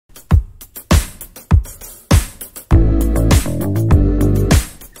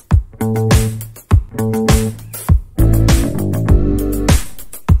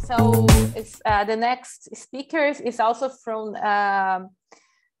The next speaker is also from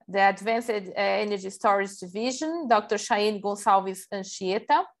the Advanced Energy Storage Division, Dr. Chayene Gonçalves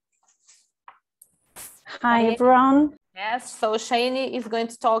Anchieta. Hi, everyone. Yes, so Chayene is going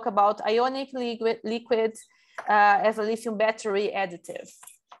to talk about ionic liquid as a lithium battery additive.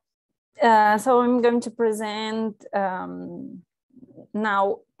 So I'm going to present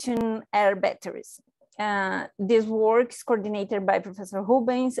now lithium air batteries. This work is coordinated by Professor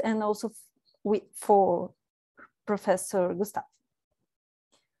Rubens and also for Professor Gustavo.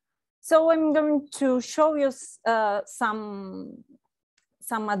 So I'm going to show you some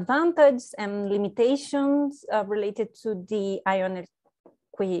advantages and limitations related to the ionic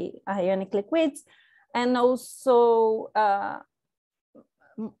liquids, and also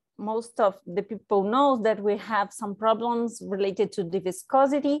most of the people know that we have some problems related to the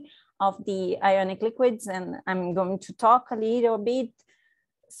viscosity of the ionic liquids, and I'm going to talk a little bit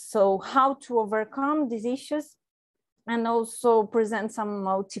so how to overcome these issues, and also present some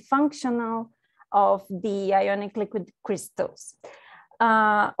multifunctional of the ionic liquid crystals.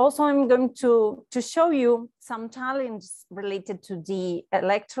 Also, I'm going to show you some challenges related to the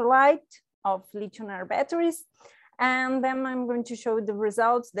electrolyte of lithium-ion batteries, and then I'm going to show the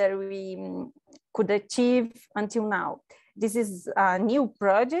results that we could achieve until now. This is a new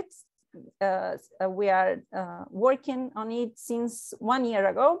project. We are working on it since 1 year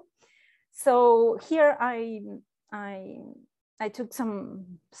ago. So here I took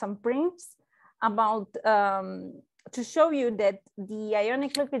some prints about to show you that the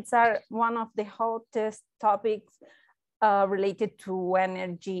ionic liquids are one of the hottest topics related to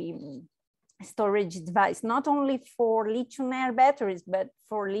energy storage device, not only for lithium-ion batteries, but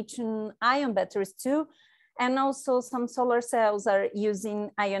for lithium-ion batteries too. And also some solar cells are using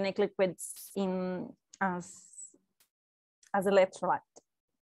ionic liquids as electrolyte.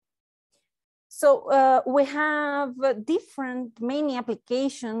 So we have many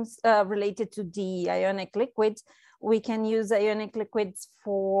applications related to the ionic liquids. We can use ionic liquids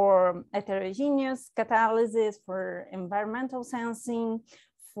for heterogeneous catalysis, for environmental sensing,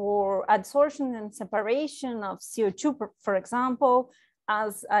 for adsorption and separation of CO2, for example,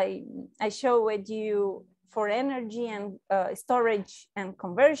 as I showed you, for energy and storage and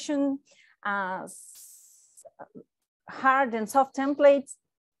conversion, as hard and soft templates,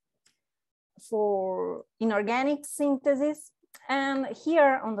 for inorganic synthesis. And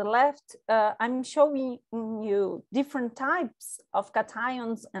here on the left, I'm showing you different types of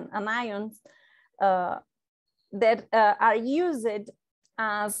cations and anions that are used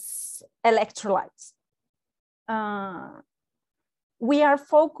as electrolytes. We are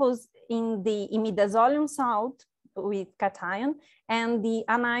focused in the imidazolium salt with cation, and the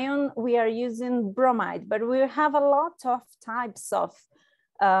anion we are using bromide, but we have a lot of types of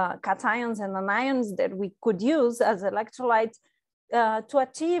cations and anions that we could use as electrolytes to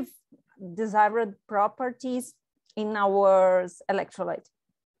achieve desired properties in our electrolyte.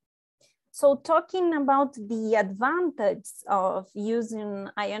 So talking about the advantage of using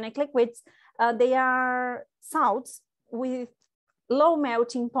ionic liquids, they are salts with low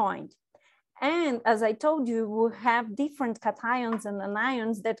melting point. And as I told you, we have different cations and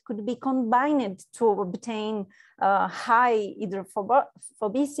anions that could be combined to obtain high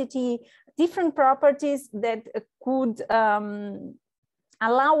hydrophobicity, different properties that could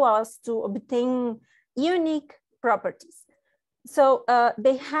allow us to obtain unique properties. So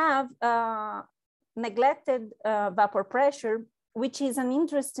they have neglected vapor pressure, which is an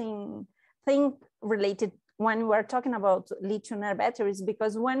interesting thing related when we're talking about lithium-ion batteries,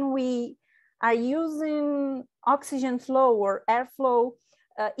 because when we are using oxygen flow or airflow,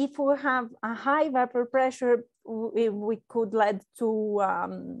 if we have a high vapor pressure, we could lead to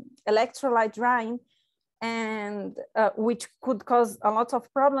electrolyte drying, and which could cause a lot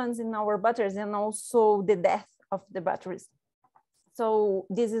of problems in our batteries and also the death of the batteries. So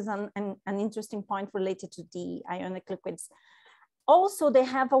this is an interesting point related to the ionic liquids. Also, they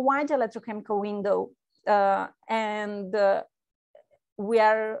have a wide electrochemical window, and we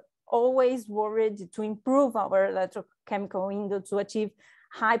are always worried to improve our electrochemical window to achieve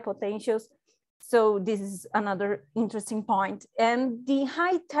high potentials. So this is another interesting point. And the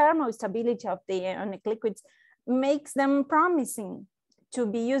high thermal stability of the ionic liquids makes them promising to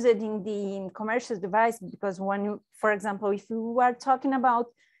be used in the commercial device, because when you, for example, if you are talking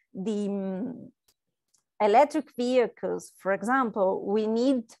about the electric vehicles, for example, we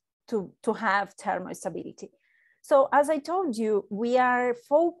need to have thermal stability. So as I told you, we are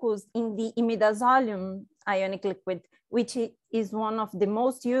focused in the imidazolium ionic liquid, which is one of the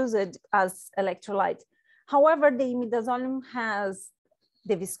most used as electrolyte. However, the imidazolium has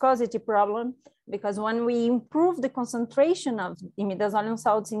the viscosity problem, because when we improve the concentration of imidazolium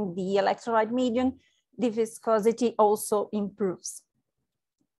salts in the electrolyte medium, the viscosity also improves.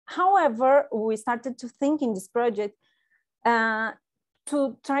 However, we started to think in this project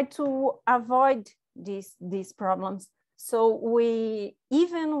to try to avoid these problems. So we,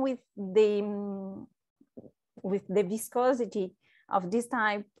 even with the viscosity of this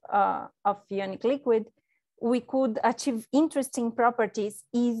type of ionic liquid, we could achieve interesting properties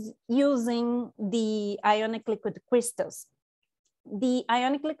is using the ionic liquid crystals. The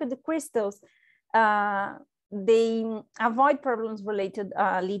ionic liquid crystals, they avoid problems related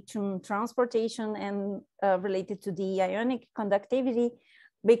lithium transportation and related to the ionic conductivity,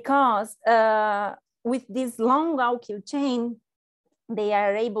 because with this long alkyl chain, they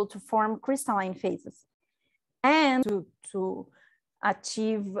are able to form crystalline phases and to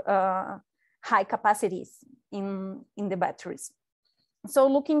achieve high capacities in the batteries. So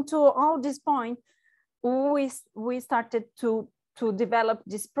looking to all this point, we started to develop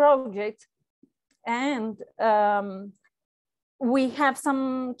this project, and we have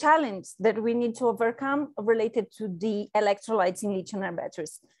some challenges that we need to overcome related to the electrolytes in lithium-ion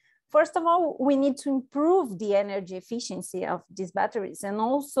batteries. First of all, we need to improve the energy efficiency of these batteries and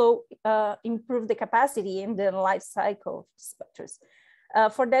also improve the capacity in the life cycle of these batteries.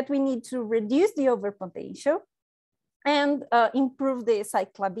 For that, we need to reduce the overpotential and improve the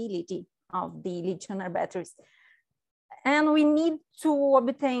cyclability of the lithium-ion batteries. And we need to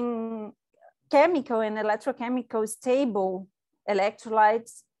obtain chemical and electrochemical stable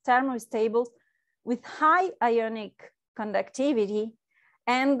electrolytes, thermostable, with high ionic conductivity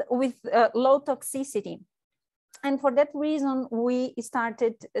and with low toxicity. And for that reason, we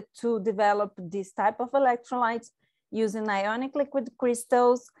started to develop this type of electrolytes using ionic liquid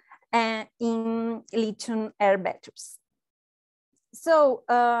crystals in lithium-ion batteries. So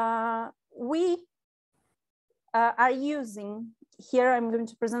we are using, here I'm going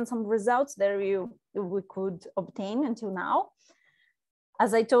to present some results that we could obtain until now.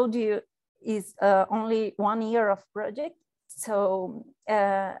 As I told you, is only 1 year of project. So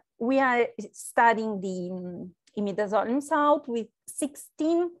we are studying the imidazolium salt with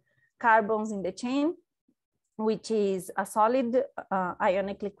 16 carbons in the chain, which is a solid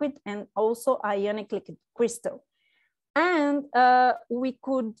ionic liquid and also ionic liquid crystal. And we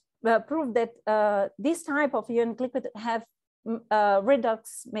could prove that this type of ionic liquid have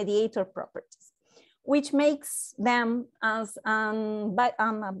redox mediator properties, which makes them as a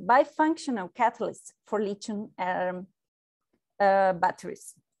bifunctional catalyst for lithium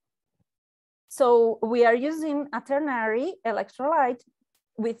batteries. So we are using a ternary electrolyte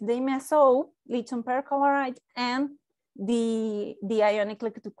with the MSO, lithium perchloride, and the ionic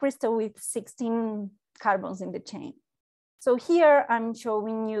liquid crystal with 16 carbons in the chain. So here I'm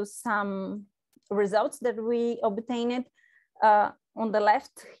showing you some results that we obtained. On the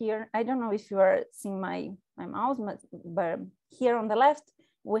left here, I don't know if you are seeing my mouse, but here on the left,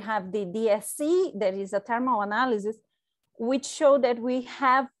 we have the DSC, that is a thermal analysis, which show that we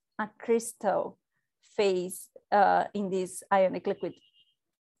have a crystal phase in this ionic liquid.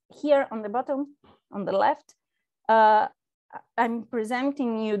 Here on the bottom, on the left, I'm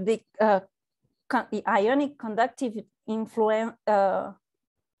presenting you the ionic conductive influenced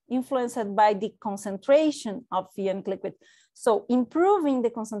by the concentration of ionic liquid. So improving the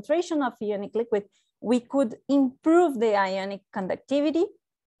concentration of ionic liquid, we could improve the ionic conductivity,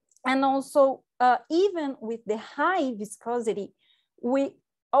 and also even with the high viscosity, we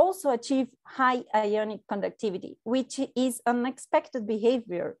also achieve high ionic conductivity, which is unexpected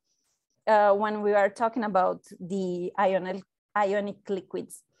behavior when we are talking about the ionic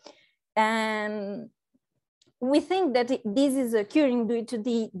liquids. And we think that this is occurring due to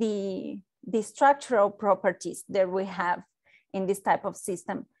the structural properties that we have in this type of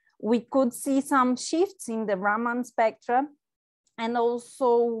system. We could see some shifts in the Raman spectra and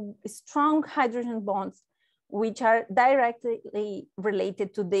also strong hydrogen bonds, which are directly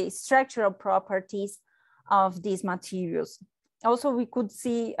related to the structural properties of these materials. Also, we could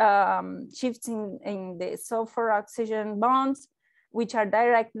see shifts in the sulfur oxygen bonds, which are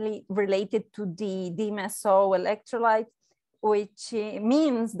directly related to the DMSO electrolyte, which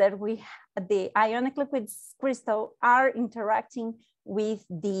means that the ionic liquid crystal are interacting with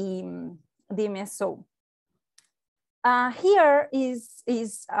the DMSO. Here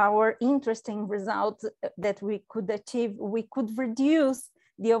is our interesting result that we could achieve. We could reduce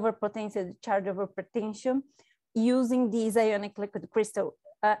the overpotential, charge overpotential, using this ionic liquid crystal.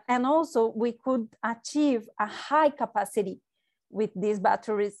 And also we could achieve a high capacity with these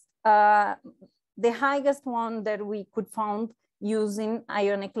batteries. The highest one that we could find using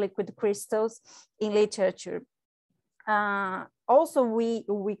ionic liquid crystals in literature. Also, we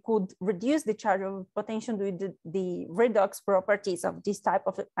could reduce the charge of potential with the redox properties of this type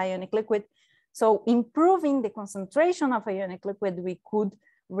of ionic liquid. So improving the concentration of ionic liquid, we could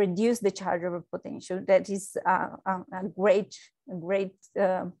reduce the charge of potential. That is a great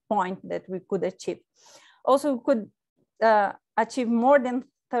point that we could achieve. Also, we could achieve more than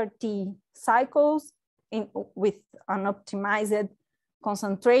 30 cycles with an optimized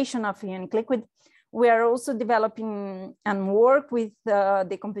concentration of ionic liquid. We are also developing and work with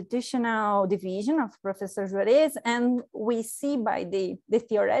the computational division of Professor Juarez, and we see by the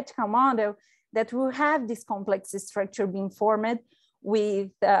theoretical model that we have this complex structure being formed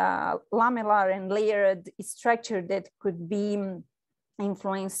with lamellar and layered structure that could be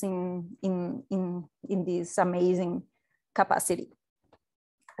influencing in this amazing capacity.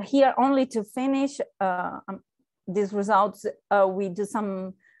 Here, only to finish these results, we do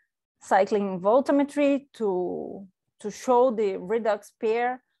some cycling voltammetry to show the redox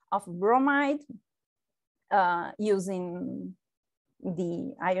pair of bromide using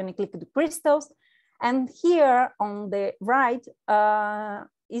the ionic liquid crystals. And here on the right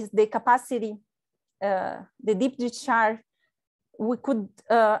is the capacity, the deep discharge. We could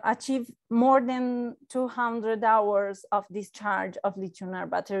achieve more than 200 hours of discharge of lithium-ion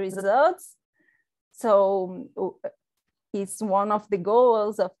battery results. So it's one of the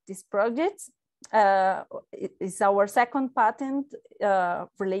goals of this project. It's our second patent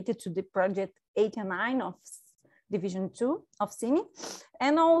related to the project 8 and 9 of Division 2 of CINE.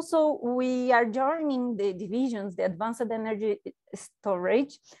 And also we are joining the divisions, the advanced energy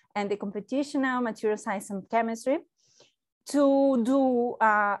storage and the computational material science and chemistry to do,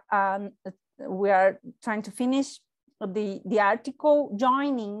 we are trying to finish the article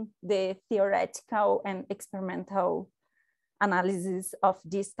joining the theoretical and experimental analysis of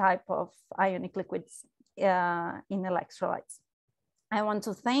this type of ionic liquids in electrolytes. I want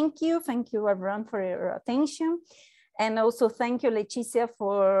to thank you everyone for your attention, and also thank you Leticia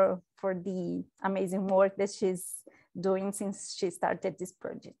for the amazing work that she's doing since she started this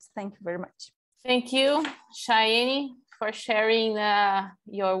project. Thank you very much. Thank you, Chayene, for sharing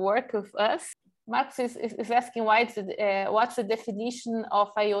your work with us. Max is asking what's the definition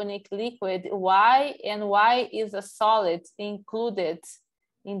of ionic liquid? Why is a solid included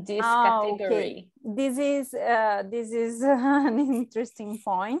in this category? Okay. This is an interesting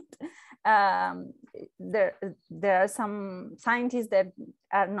point. There are some scientists that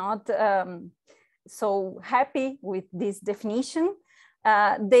are not so happy with this definition.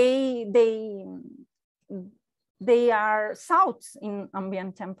 They are salts in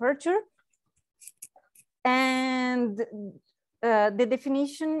ambient temperature. And the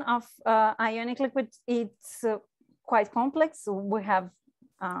definition of ionic liquid, it's quite complex. We have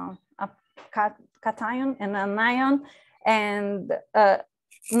a cation and an ion, and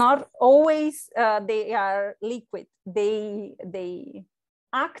not always they are liquid. They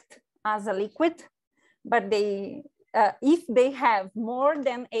act as a liquid, but they if they have more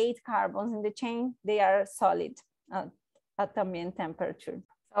than 8 carbons in the chain, they are solid at ambient temperature.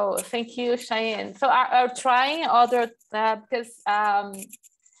 Oh, thank you, Chayene. So are trying other, because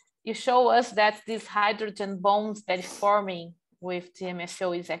you show us that these hydrogen bonds that is forming with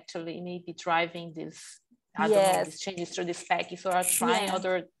TMSO is actually maybe driving this, I don't know, these changes through this FEQ. So are trying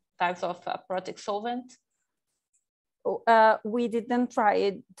other types of project solvent? We didn't try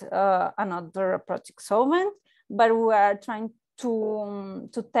it, another project solvent, but we are trying to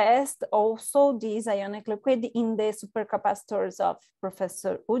test also this ionic liquid in the supercapacitors of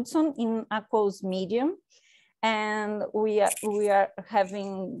Professor Hudson in aqueous medium. And we are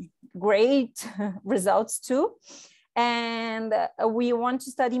having great results too. And we want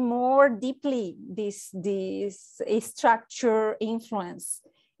to study more deeply this structure influence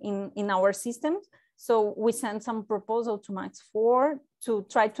in our systems. So we sent some proposal to Max 4 to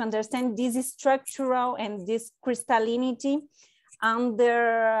try to understand this structural and this crystallinity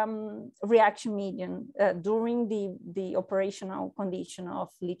under reaction medium during the operational condition of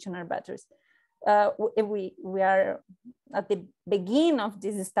lithium-ion batteries. We are at the beginning of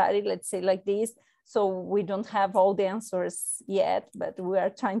this study, let's say like this, so we don't have all the answers yet, but we are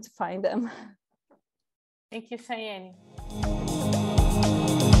trying to find them. Thank you, Chayene.